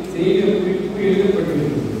செய்த குறிப்பு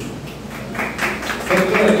எழுதப்பட்டிருக்கிறது.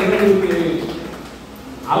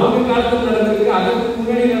 அவங்க காலத்தில் நடந்திருக்கு. அதற்கு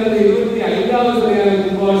முன்னாடி நடந்த 25வது சன்னிதான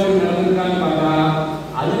கும்பாபிஷேகம் நடந்திருக்கான்னு பார்த்தா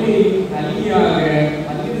அதிலே தனியாக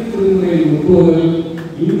 10 திருமுறை முற்றுவதல்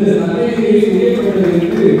இந்த சந்தையிலே செய்யப்பட்டது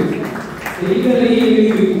என்று செய்தலை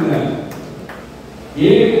எழுதியிருக்கிறார்.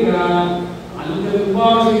 ஏனென்றால் அந்த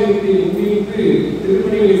கும்பாபிஷேகத்தை முன்னிட்டு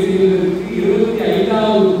திருப்பணிகளை செய்வதற்கு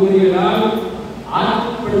 25வது கோடிகளால்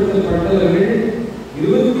ஆட்படுத்தப்பட்டவர்கள்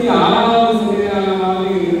 26வது சன்னிதானமாக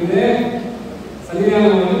இருந்த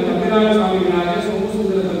சன்னிதானமாக தம்பிராஜ சுவாமிகளாக,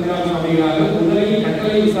 சோமசுந்தர தம்பிராஜ சுவாமிகளாக, முதலை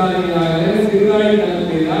கட்டளை விசாரணையாக சிறுகாழி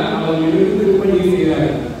தளத்தில்தான் அவர்கள் இருந்து திருப்பணி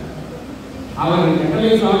செய்தார்கள். அவர்கள்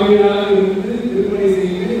கட்டளை சுவாமிகளாக இருந்து திருப்பணி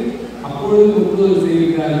செய்து அப்பொழுது முற்றுதல்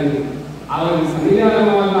செய்கிறார்கள். அவர்கள்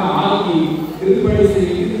சன்னிதானமாக ஆக்கி திருப்பணி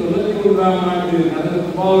செய்து 91ஆம் ஆண்டு அதன்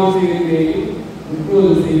கும்பாபிஷேகத்தையும்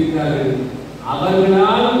முற்றுதல் செய்கிறார்கள்.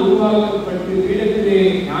 அவர்களால் உருவாக்கப்பட்டு பீடத்திலே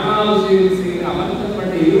ஞானாபிஷேகம் செய்து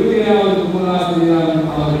அமர்த்தப்பட்ட 27வது கும்பாபிஷேகம்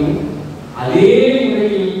அவர்கள் அதே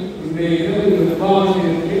முறையில் இந்த இரவு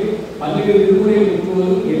கும்பாபிஷேகத்தில் 12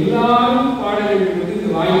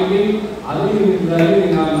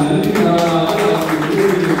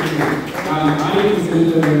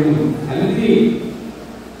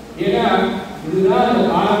 இதுதான் அந்த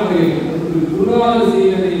பாரம்பரியம். ஒரு குருவாக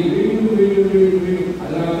செய்வதை மீண்டும் மீண்டும் மீண்டும் மீண்டும்.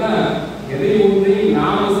 அதனால்தான் எதை ஒன்றையும்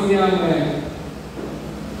நாம செய்யாம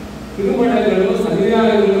திருமணங்களோ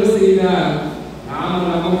சதிகாரங்களோ செய்தால்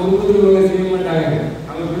நம்ம குடும்பத்தில் செய்ய மாட்டாங்க,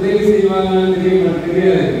 நம்ம பிள்ளைகள் செய்வாங்கன்னு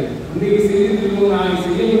தெரியாது, இன்னைக்கு செய்து திரும்ப நாளைக்கு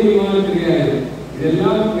செய்ய முடியுமான்னு தெரியாது,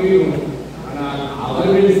 இதெல்லாம் போயிடும். ஆனால்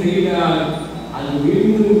அவர்கள் செய்தால் அது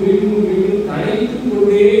மீண்டும் மீண்டும் மீண்டும் தடைத்துக்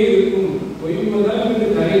கொண்டே இருக்கும், பொய்மதான் என்று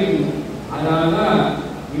தடைக்கும். அதனால்தான்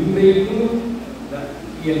இன்றைக்கும்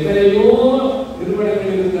எத்தனையோ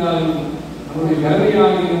திருமணங்கள் இருந்தாலும் நம்முடைய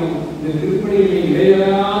கருமையாகியும் இந்த திருப்பணிகளை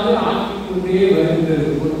இடையறாது ஆக்கிக் கொண்டே வருகின்றது.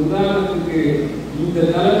 ஒரு உதாரணத்துக்கு இந்த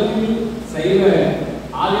தளத்தில் சைவ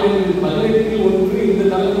ஆதினங்கள் 18 ஒன்று இந்த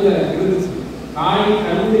தளத்தில் இருந்துச்சு. காணி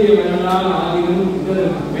கண்ணுடைய வெள்ளலால் ஆதினம்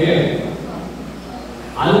இதற்கு பெயர்.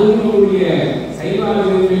 அதுவும் நம்முடைய சைவ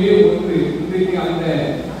ஆதினங்களிலே ஒன்று. இன்றைக்கு அந்த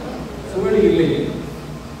சுவடி இல்லை.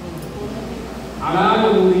 ஆனால்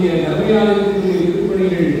நம்முடைய கருமையாளர்களுடைய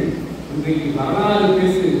திருப்பணிகள் இன்றைக்கு வரலாறு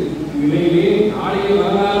பேசு நிலையிலே, நாளைய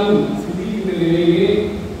வரலாறு சிந்திக்கின்ற நிலையிலே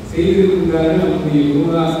செய்திருக்கின்றார்கள் நம்முடைய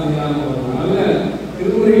குருவாசனையார். நல்ல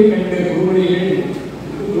திருமுறை கண்ட குருமணிகள்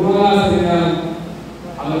குருவாசனையார்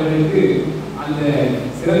அவர்களுக்கு அந்த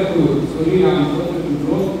சிறப்பு சொல்லி நாம்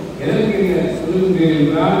போட்டிருக்கின்றோம். எதற்கு சொல்லுகின்றேன்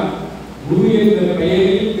என்றால், குரு என்ற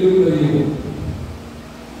பெயரில் திருப்பதியும்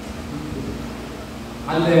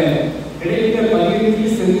அந்த கிடைத்த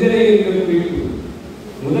பதிவில் செஞ்சரை என்ற குறிப்பு.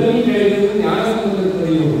 முதலில் கிடைத்தது ஞானசம்பந்தர்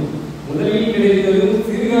பதிவும், முதலில் கிடைத்ததும்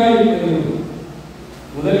சீர்காழி பதிவும்,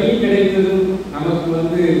 முதலில் கிடைத்ததும்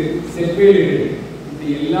நமக்கு செப்பேடுகள். இது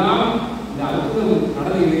எல்லாம் இந்த அற்புதம்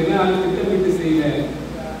நடந்து இதெல்லாம் திட்டமிட்டு செய்த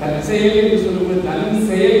தற்செயல் என்று சொல்லும்போது தன்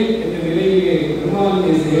செயல் என்ற நிலையிலே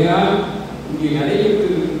பெருமாளுடைய செயலால் இங்கே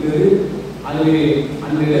நடைபெற்றிருக்கின்றது. அதிலே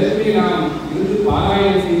அந்த இடத்திலே நாம் இருந்து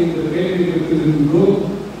பாராயணம் செய்கின்ற வேலையை பெற்றிருக்கின்றோம்.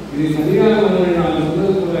 இதை சதிகாரம் அவர்கள் நான்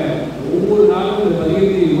சொன்னது போல ஒவ்வொரு நாளும் இந்த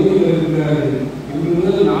பதிகத்தை ஓதி வருகின்றார்கள். இன்று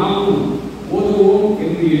முதல் நாமும் ஓதுவோம்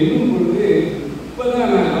என்று எண்ணும் பொழுது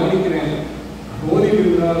இப்பதான் நான் கவனிக்கிறேன்,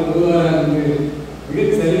 ஓதிவிடுவார் ஓதுவார் என்று மிக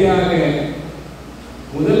சரியாக.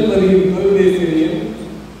 முதல் பதியும் கோவிலேஸ்வரியம்,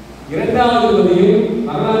 இரண்டாவது பதியும்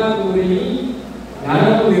வரலாற்று முறையில்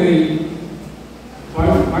நரம்பு நிறை,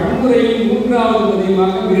 பன்முறையில் மூன்றாவது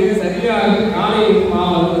பதியமாக மிக சரியாக காலை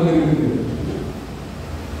மாவட்டம் வந்திருக்கிறது.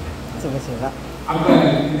 அப்ப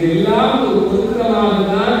இதெல்லாம் ஒரு பொருத்தமாக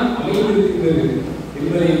தான் அமைந்திருக்கிறது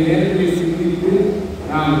என்பதை நேரத்தில் சிந்தித்து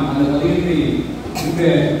நாம் அந்த பதியத்தை இந்த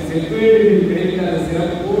செப்பேடுகளில் கிடைத்த அந்த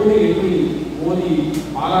சிறப்போடு எப்படி ஓதி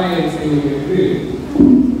பாராயணம் செய்வோம் என்று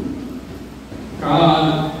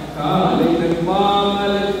காலை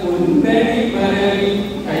பாமல கொண்டனை பரவி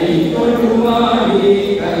கை கொள்ளுமாடி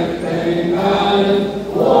கருத்தருங்கால்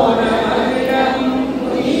ஓட மகிழம்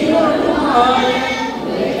உயிரொழுமாய்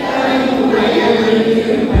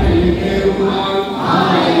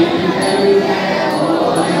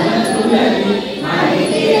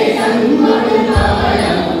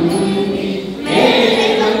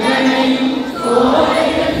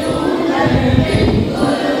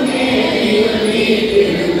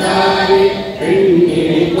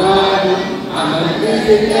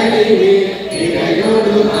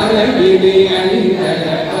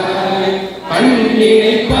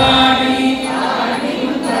பண்டிகை பாடி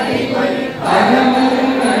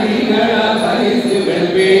பரிசுகள்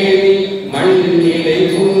பேணி மண்ணிலை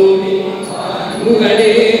மூடி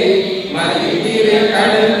முகலே மதித்திரை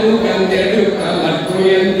கடல் முகந்தெடுக்கமற்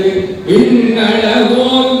புயர்ந்து பின்னள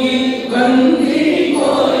ஓங்கி வந்தி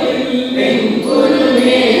கோயில் வெண்குரு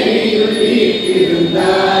மேலியுள்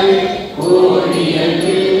வீற்றிருந்தாய்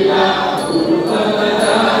கோடியல்லா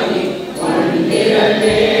உருவதாயி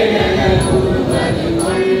கொண்டிரதே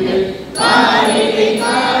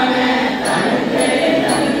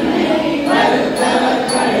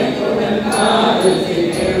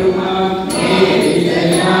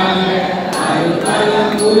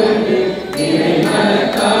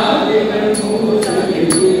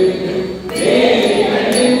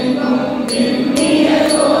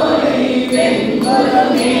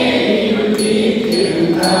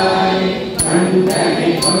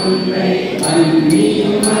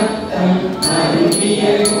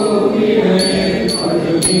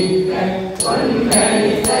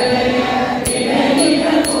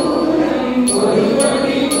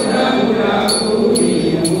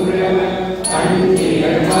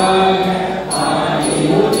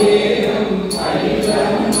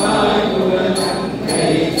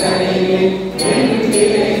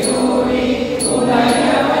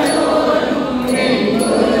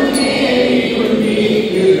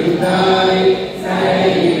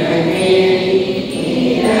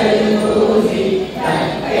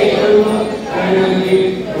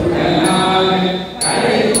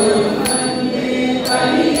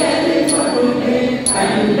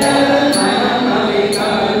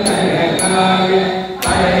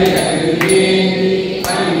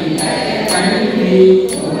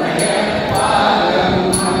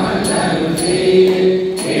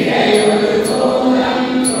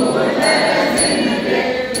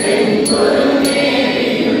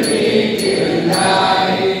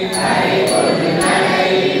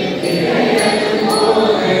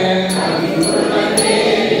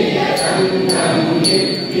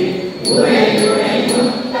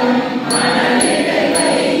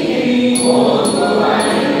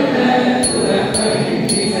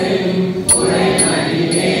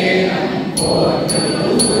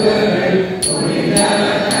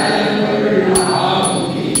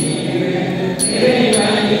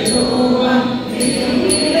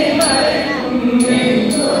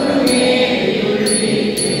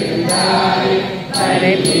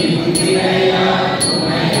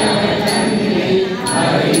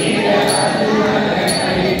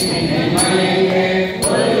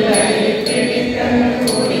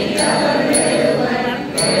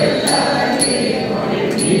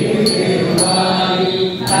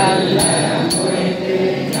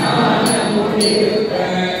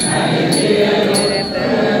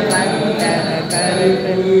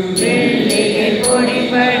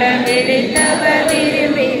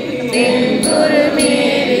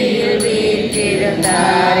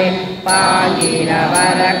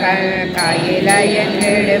பாகிரவரகள் கையிலையன்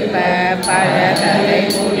எடுப்ப பழகலை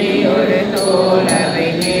முடியொரு தோழவை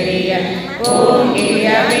நெறிய